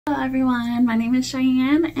Hello everyone, my name is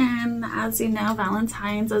Cheyenne, and as you know,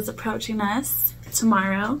 Valentine's is approaching us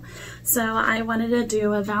tomorrow. So I wanted to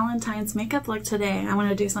do a Valentine's makeup look today. I want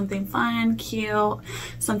to do something fun, cute,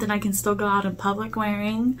 something I can still go out in public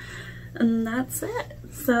wearing, and that's it.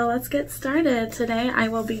 So let's get started. Today I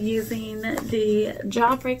will be using the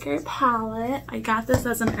Jawbreaker palette. I got this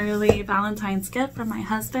as an early Valentine's gift from my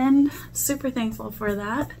husband. Super thankful for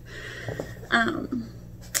that.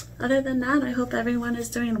 Other than that, I hope everyone is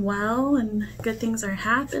doing well and good things are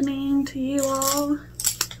happening to you all.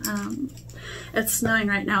 It's snowing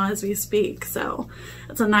right now as we speak, so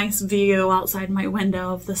it's a nice view outside my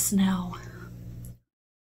window of the snow.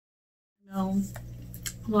 I know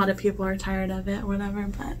a lot of people are tired of it or whatever,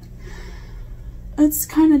 but it's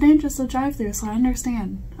kind of dangerous to drive through, so I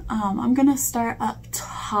understand. I'm gonna start up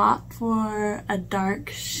top for a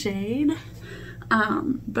dark shade.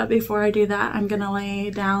 But before I do that, I'm gonna lay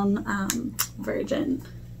down Virgin.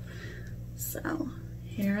 So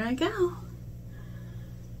here I go.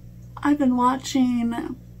 I've been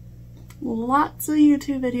watching lots of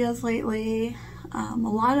YouTube videos lately, a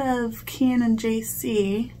lot of Ken and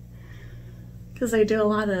JC, because they do a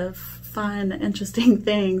lot of fun, interesting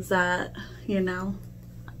things that, you know,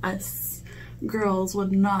 us girls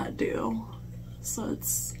would not do. So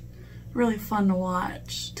it's really fun to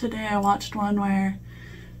watch. Today I watched one where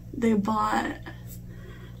they bought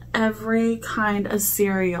every kind of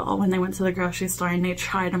cereal when they went to the grocery store, and they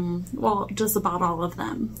tried them, well, just about all of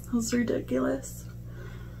them. It was ridiculous.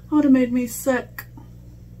 It would have made me sick.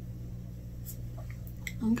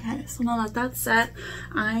 Okay, so now that that's set,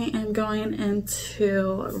 I am going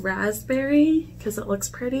into raspberry because it looks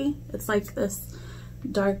pretty. It's like this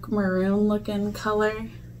dark maroon looking color.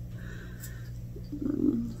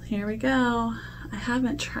 Here we go. I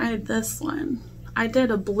haven't tried this one. I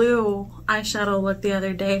did a blue eyeshadow look the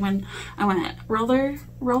other day when I went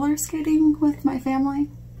roller skating with my family.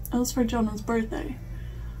 It was for Jonah's birthday.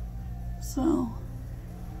 So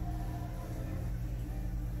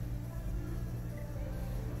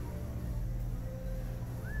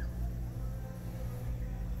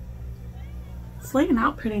it's laying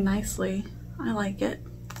out pretty nicely. I like it.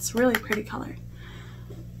 It's a really pretty color.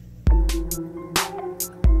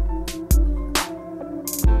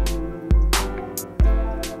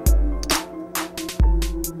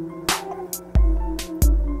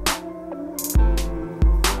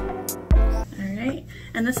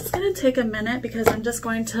 And this is going to take a minute because I'm just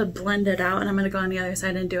going to blend it out, and I'm going to go on the other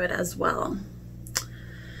side and do it as well.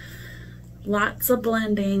 Lots of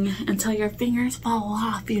blending until your fingers fall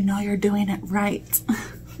off. You know you're doing it right.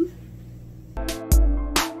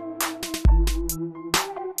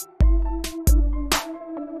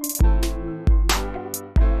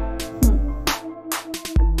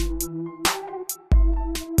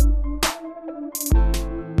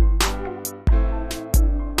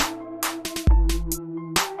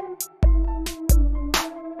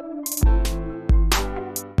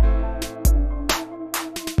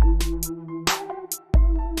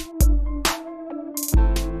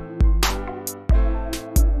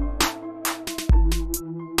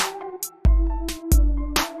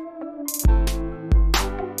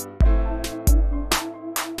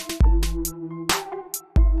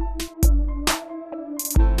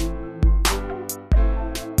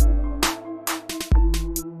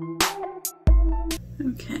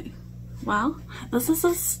 Okay, well, this is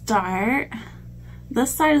a start.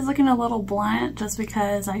 This side is looking a little blunt just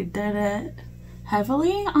because I did it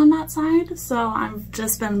heavily on that side, so I've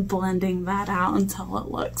just been blending that out until it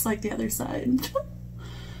looks like the other side.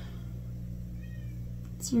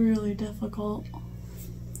 It's really difficult.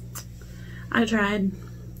 I tried,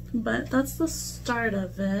 but that's the start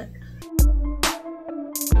of it.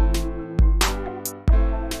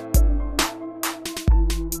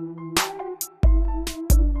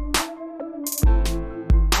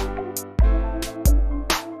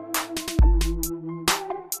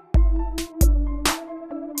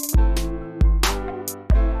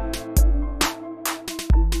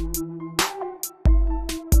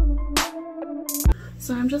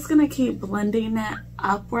 So I'm just gonna keep blending it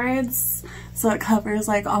upwards so it covers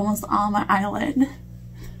like almost all my eyelid.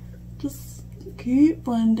 Just keep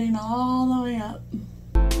blending all the way up.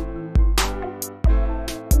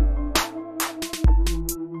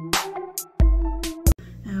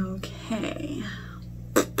 Okay.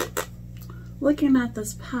 Looking at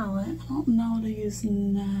this palette, I don't know what to use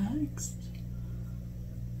next.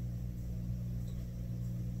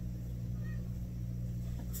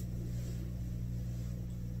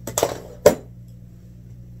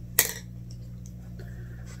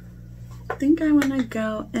 I think I want to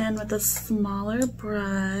go in with a smaller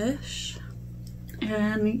brush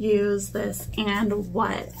can use this and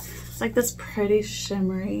what. It's like this pretty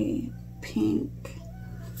shimmery pink,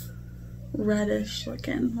 reddish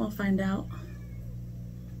looking. We'll find out.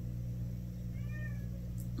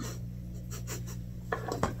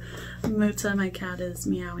 Muta, my cat, is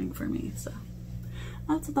meowing for me, so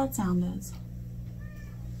that's what that sound is.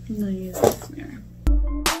 I'm gonna use this mirror.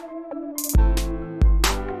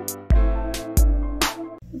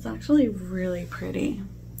 It's actually really pretty,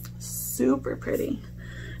 super pretty.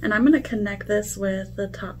 And I'm gonna connect this with the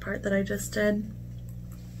top part that I just did.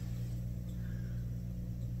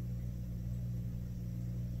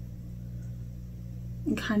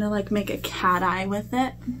 And kind of like make a cat eye with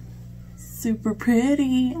it. Super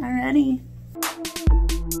pretty already.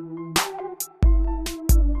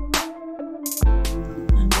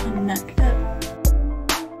 And connect it.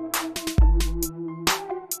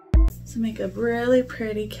 So make a really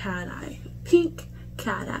pretty cat eye. Pink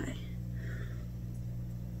cat eye.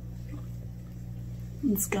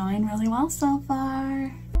 It's going really well so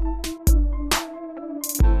far.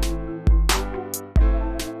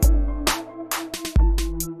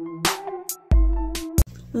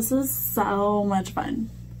 This is so much fun.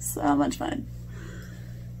 So much fun.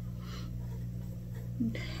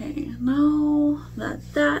 Okay, now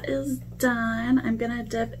that that is done, I'm gonna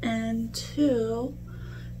dip into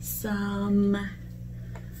some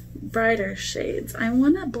brighter shades. I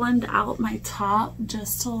want to blend out my top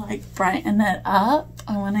just to like brighten it up.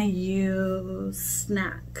 I want to use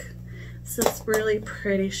Snack. It's this really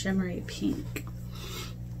pretty shimmery pink.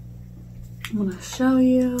 I'm going to show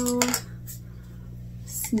you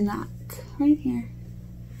Snack right here.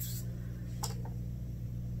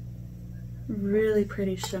 Really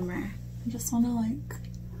pretty shimmer. I just want to like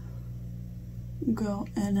go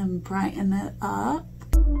in and brighten it up.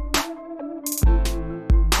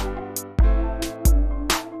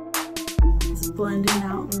 It's blending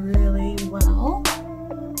out really well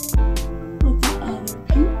with the other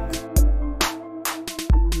pink.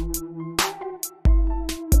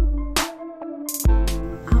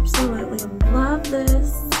 Absolutely love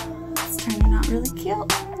this. It's turning out really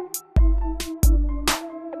cute.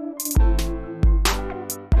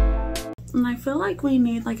 And I feel like we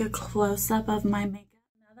need like a close-up of my makeup.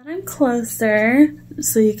 Now that I'm closer,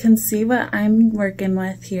 so you can see what I'm working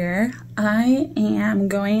with here, I am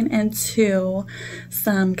going into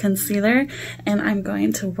some concealer and I'm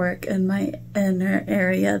going to work in my inner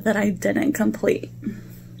area that I didn't complete.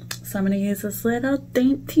 So I'm going to use this little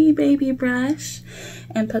dainty baby brush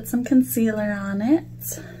and put some concealer on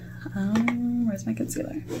it. Where's my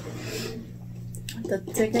concealer? I have to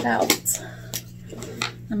dig it out.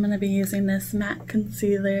 I'm going to be using this matte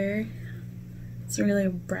concealer. It's really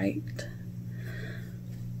bright.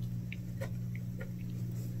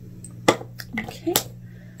 Okay.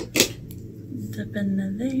 Dip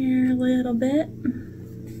into there a little bit.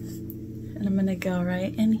 And I'm going to go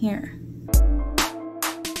right in here.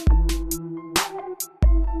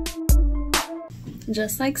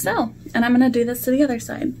 Just like so. And I'm going to do this to the other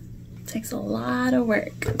side. It takes a lot of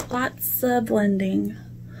work. Lots of blending.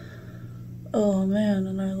 Oh man,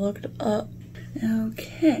 and I looked up.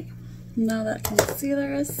 Okay, now that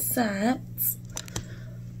concealer is set,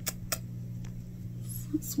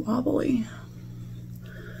 it's wobbly.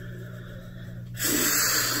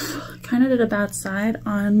 Kind of did a bad side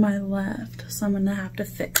on my left, so I'm gonna have to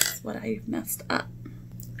fix what I messed up.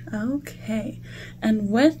 Okay, and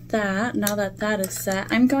with that, now that that is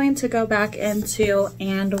set, I'm going to go back into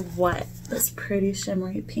And What, this pretty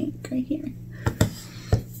shimmery pink right here.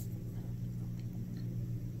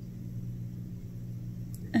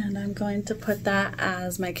 And I'm going to put that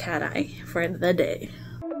as my cat eye for the day.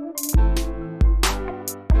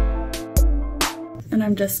 And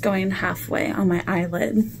I'm just going halfway on my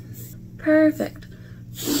eyelid. Perfect.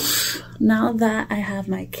 Now that I have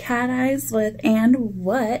my cat eyes with And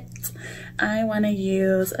What, I want to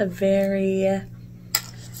use a very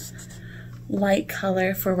light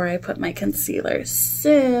color for where I put my concealer.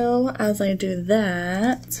 So as I do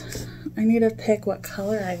that, I need to pick what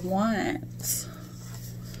color I want.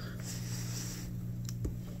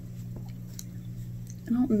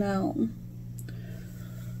 I don't know.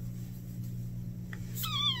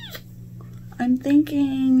 I'm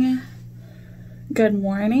thinking Good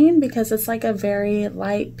Morning because it's like a very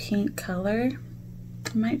light pink color.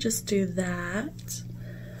 I might just do that.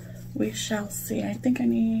 We shall see. I think I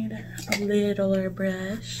need a littler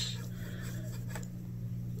brush.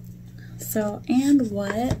 So And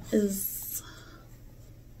What is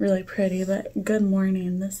really pretty, but Good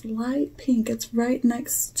Morning, this light pink, it's right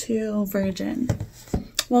next to Virgin.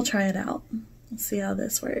 We'll try it out. We'll see how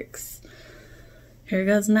this works. Here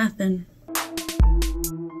goes nothing.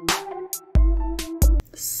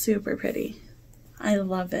 super pretty. I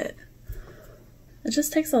love it. It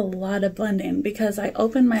just takes a lot of blending because I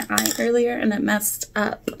opened my eye earlier and it messed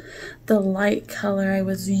up the light color I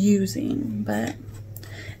was using, but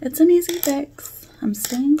it's an easy fix. I'm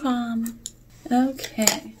staying calm.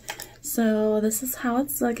 Okay, so this is how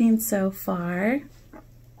it's looking so far.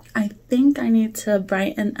 I think I need to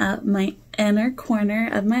brighten up my inner corner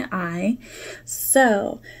of my eye.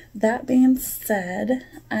 So that being said,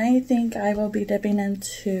 I think I will be dipping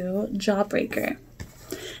into Jawbreaker.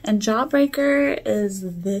 And Jawbreaker is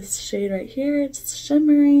this shade right here. It's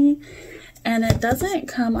shimmery and it doesn't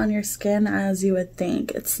come on your skin as you would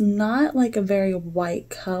think. It's not like a very white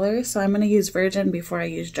color, so I'm going to use Virgin before I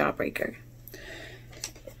use Jawbreaker.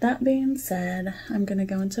 That being said, I'm going to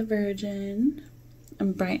go into Virgin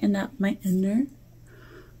and brighten up my inner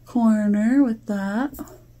corner with that.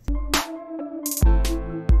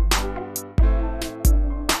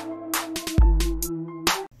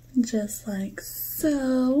 Just like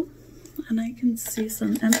so. And I can see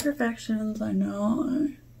some imperfections, I know, are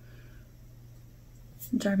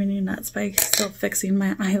driving you nuts by still fixing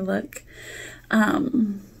my eye look.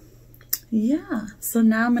 Yeah, so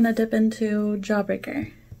now I'm gonna dip into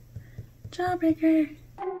Jawbreaker. Jawbreaker.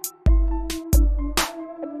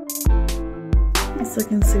 It's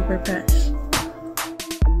looking super fresh.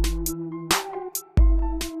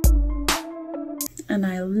 And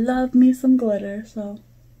I love me some glitter, so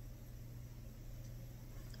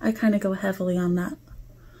I kind of go heavily on that.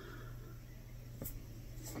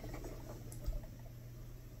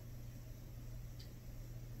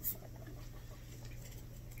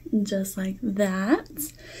 Just like that.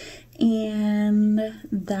 And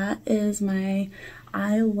that is my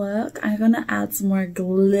eye look. I'm gonna add some more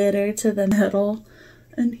glitter to the middle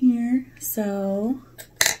in here. So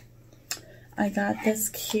I got this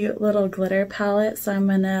cute little glitter palette, so I'm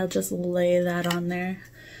gonna just lay that on there.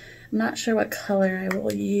 I'm not sure what color I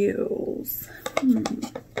will use.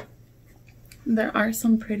 There are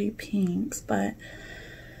some pretty pinks, but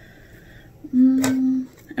and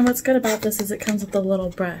what's good about this is it comes with a little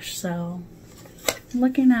brush. So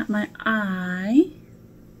looking at my eye,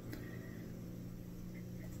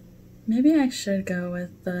 maybe I should go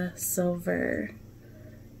with the silver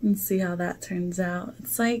and see how that turns out.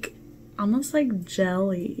 It's like almost like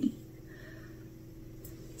jelly.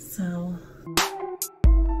 So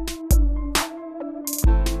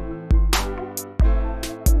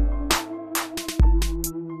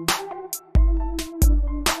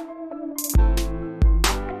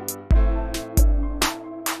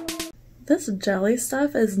this jelly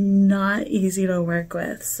stuff is not easy to work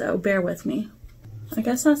with, so bear with me. I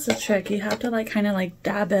guess that's the trick. You have to like kind of like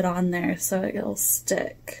dab it on there so it'll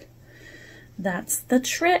stick. That's the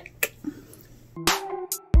trick.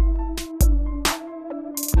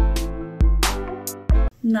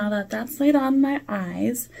 Now that that's laid on my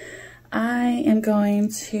eyes, I am going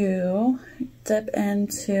to dip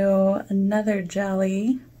into another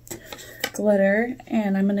jelly glitter,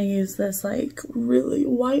 and I'm going to use this like really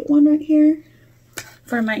white one right here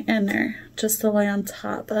for my inner, just to lay on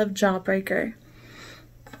top of Jawbreaker.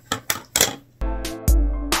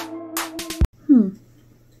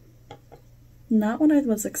 Not what I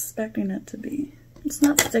was expecting it to be. It's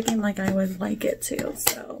not sticking like I would like it to,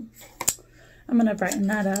 so I'm going to brighten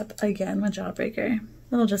that up again with Jawbreaker.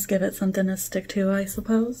 It'll just give it something to stick to, I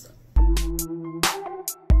suppose.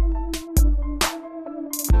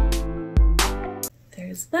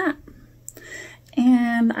 There's that.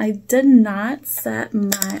 And I did not set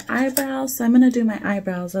my eyebrows, so I'm going to do my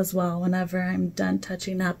eyebrows as well whenever I'm done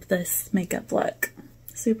touching up this makeup look.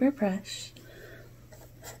 Super fresh.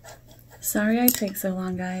 Sorry I take so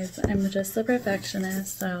long, guys. I'm just a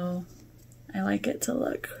perfectionist, so I like it to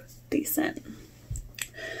look decent.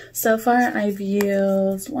 So far, I've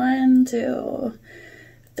used 1, 2,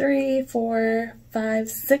 3, 4, 5,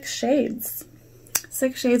 6 shades.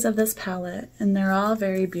 6 shades of this palette, and they're all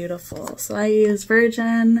very beautiful. So I use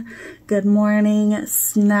Virgin, Good Morning,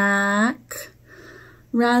 Snack,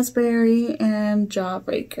 Raspberry, and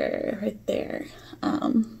Jawbreaker right there.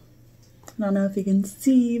 I don't know if you can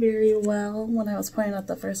see very well when I was pointing out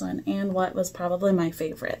the first one and what was probably my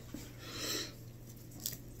favorite.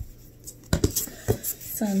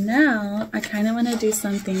 So now I kind of want to do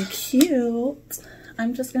something cute.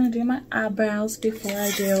 I'm just going to do my eyebrows before I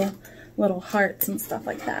do little hearts and stuff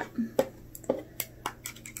like that.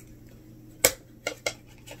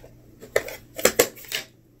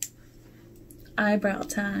 Eyebrow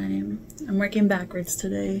time. I'm working backwards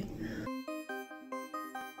today.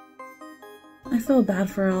 I feel bad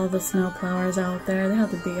for all the snowplowers out there. They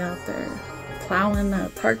have to be out there plowing the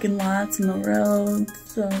parking lots and the roads.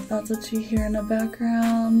 So if that's what you hear in the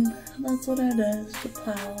background, that's what it is, the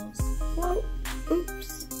plows. Whoa,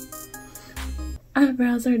 oops.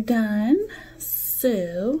 Eyebrows are done,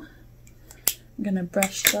 so I'm gonna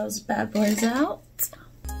brush those bad boys out.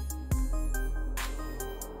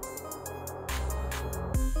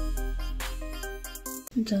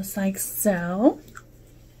 Just like so.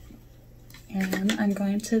 And I'm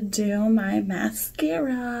going to do my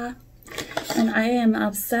mascara. And I am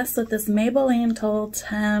obsessed with this Maybelline Total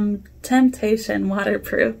Temptation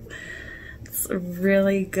Waterproof. It's a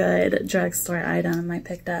really good drugstore item I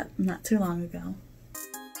picked up not too long ago.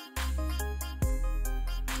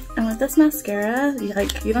 And with this mascara,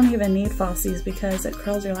 you don't even need falsies because it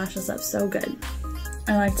curls your lashes up so good.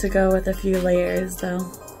 I like to go with a few layers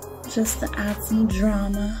though, just to add some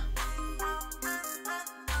drama.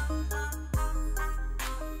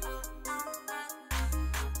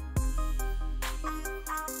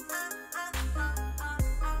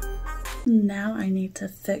 Now I need to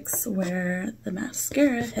fix where the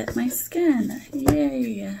mascara hit my skin.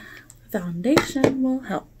 Yay! Foundation will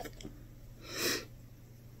help.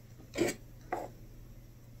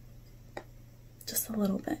 Just a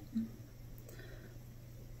little bit.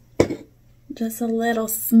 Just a little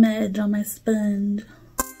smidge on my sponge.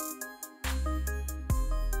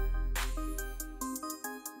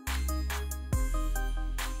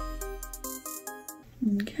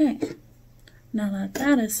 Okay. Now that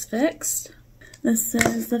that is fixed, this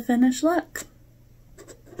is the finished look.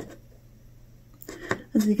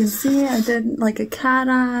 As you can see, I did like a cat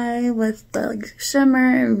eye with the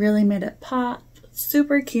shimmer. It really made it pop.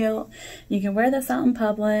 Super cute. You can wear this out in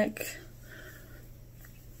public.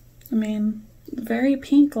 I mean, very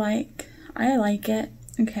pink-like. I like it.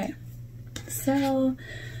 Okay, so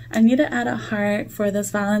I need to add a heart for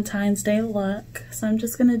this Valentine's Day look. So I'm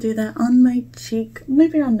just gonna do that on my cheek,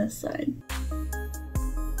 maybe on this side.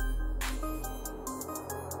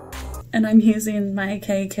 And I'm using my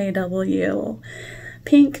KKW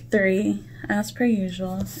Pink 3 as per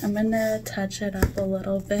usual. I'm gonna touch it up a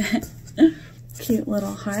little bit. Cute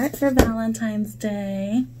little heart for Valentine's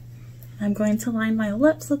Day. I'm going to line my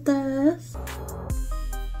lips with this.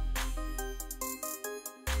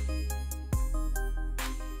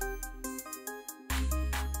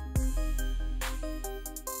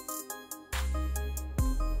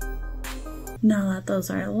 Now that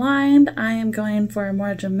those are lined, I am going for a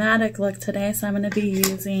more dramatic look today, so I'm going to be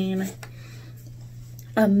using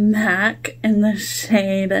a MAC in the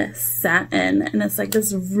shade Satin, and it's like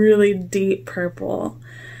this really deep purple,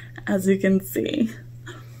 as you can see.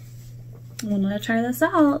 I'm going to try this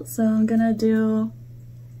out, so I'm going to do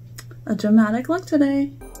a dramatic look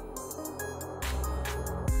today.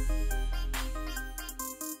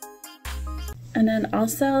 And then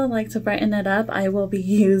also, like, to brighten it up, I will be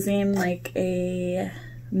using like a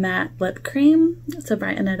matte lip cream to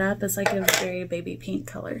brighten it up. It's like a very baby pink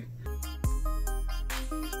color.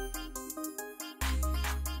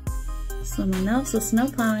 Someone else is snow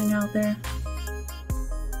plowing out there.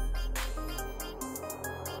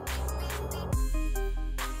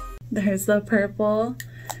 There's the purple.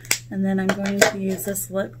 And then I'm going to use this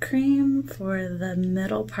lip cream for the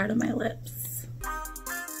middle part of my lips.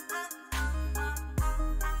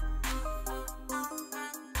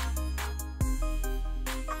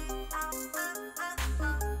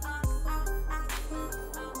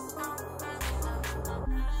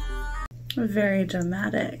 Very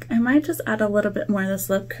dramatic. I might just add a little bit more of this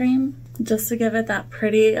lip cream just to give it that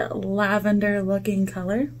pretty lavender looking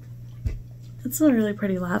color. It's a really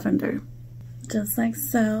pretty lavender. Just like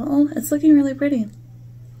so. Oh, it's looking really pretty.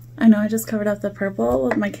 I know I just covered up the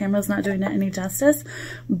purple. My camera's not doing it any justice,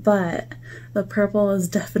 but the purple is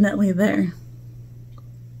definitely there.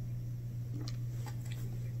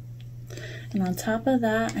 And on top of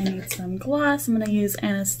that, I need some gloss. I'm going to use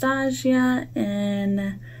Anastasia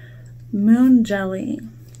in Moon Jelly.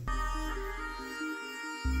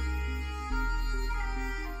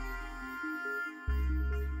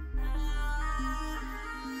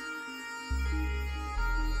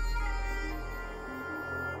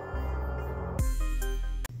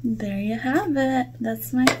 There you have it.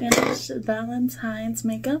 That's my finished Valentine's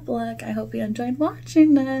makeup look. I hope you enjoyed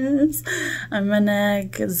watching this. I'm gonna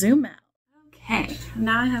zoom out. Okay,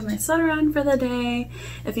 now I have my sweater on for the day.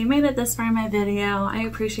 If you made it this far in my video, I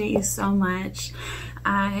appreciate you so much.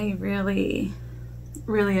 I really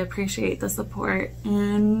appreciate the support.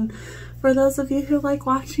 And for those of you who like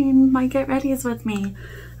watching my get readies with me,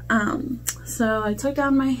 so I took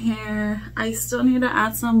down my hair. I still need to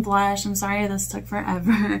add some blush. I'm sorry this took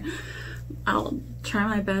forever, I'll try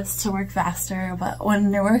my best to work faster, but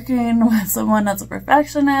when you're working with someone that's a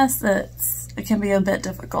perfectionist, it can be a bit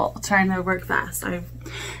difficult trying to work fast. I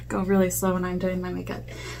go really slow when I'm doing my makeup,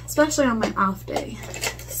 especially on my off day.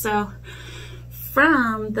 So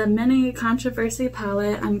from the Mini Controversy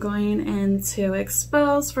palette, I'm going into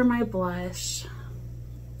Expose for my blush.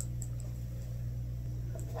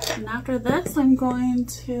 And after this, I'm going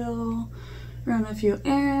to run a few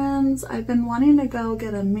errands. I've been wanting to go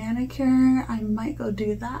get a manicure. I might go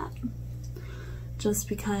do that just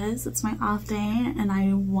because it's my off day and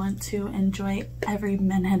I want to enjoy every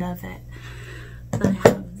minute of it. Then I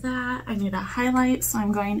have that. I need a highlight, so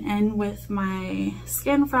I'm going in with my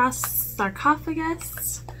Skin Frost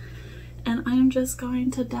Sarcophagus, and I'm just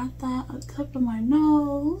going to dot that at the tip of my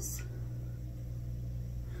nose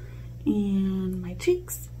and my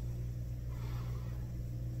cheeks.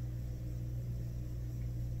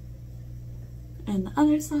 And the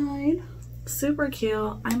other side. Super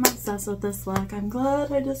cute. I'm obsessed with this look. I'm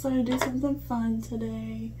glad I decided to do something fun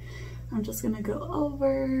today. I'm just gonna go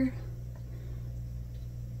over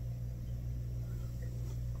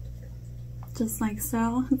just like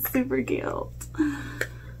so. It's super cute.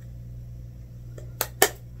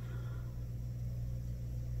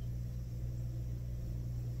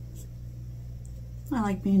 I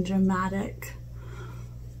like being dramatic.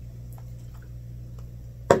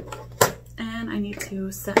 And I need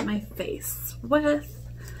to set my face with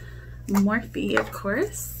Morphe, of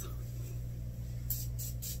course.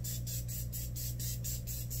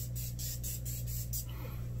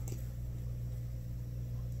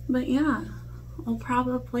 But yeah, I'll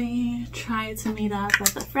probably try to meet up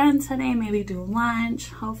with a friend today, maybe do lunch.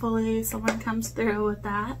 Hopefully someone comes through with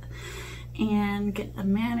that, and get a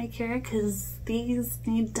manicure because these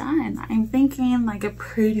need done. I'm thinking like a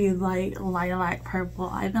pretty light lilac purple.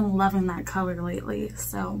 I've been loving that color lately,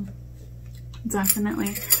 so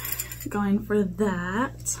definitely going for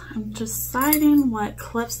that. I'm deciding what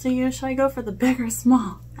clips to use. Should I go for the big or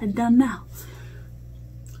small? I don't know.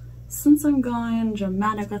 Since I'm going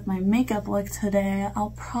dramatic with my makeup look today,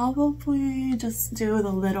 I'll probably just do the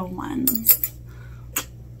little ones.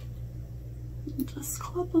 Just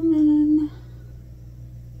clip them in.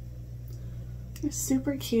 They're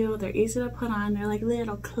super cute. They're easy to put on. They're like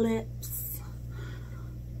little clips.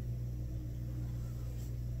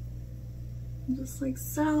 Just like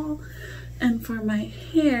so. And for my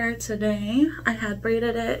hair today, I had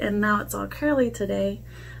braided it and now it's all curly today.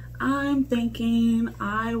 I'm thinking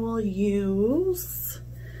I will use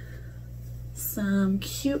some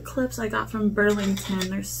cute clips I got from Burlington.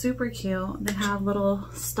 They're super cute. They have little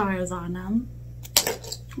stars on them.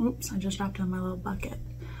 Oops, I just dropped it in my little bucket.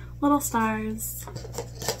 Little stars.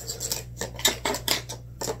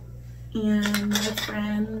 And my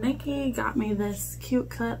friend Nikki got me this cute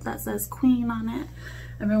clip that says Queen on it.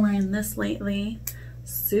 I've been wearing this lately.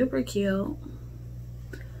 Super cute.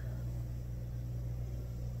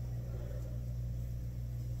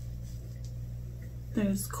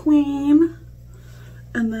 There's Queen.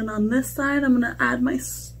 And then on this side, I'm gonna add my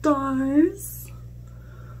stars.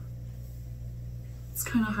 It's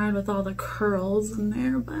kind of hard with all the curls in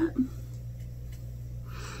there, but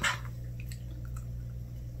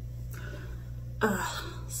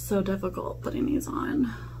so difficult putting these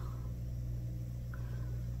on.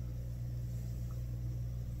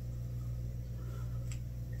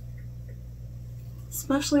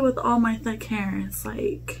 Especially with all my thick hair, it's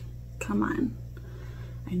like, come on.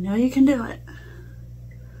 I know you can do it.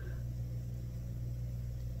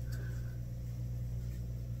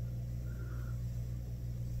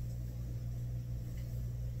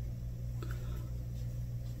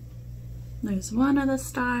 There's one of the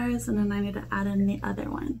stars, and then I need to add in the other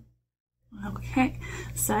one. Okay,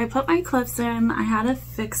 so I put my clips in. I had to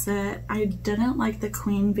fix it. I didn't like the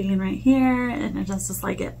Queen being right here, and I just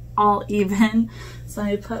like it all even. So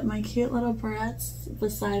I put my cute little barrettes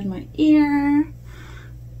beside my ear.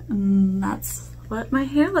 And that's what my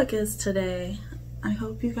hair look is today. I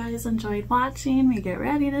hope you guys enjoyed watching me get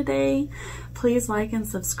ready today. Please like and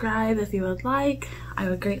subscribe if you would like. I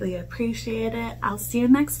would greatly appreciate it. I'll see you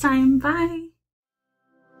next time. Bye!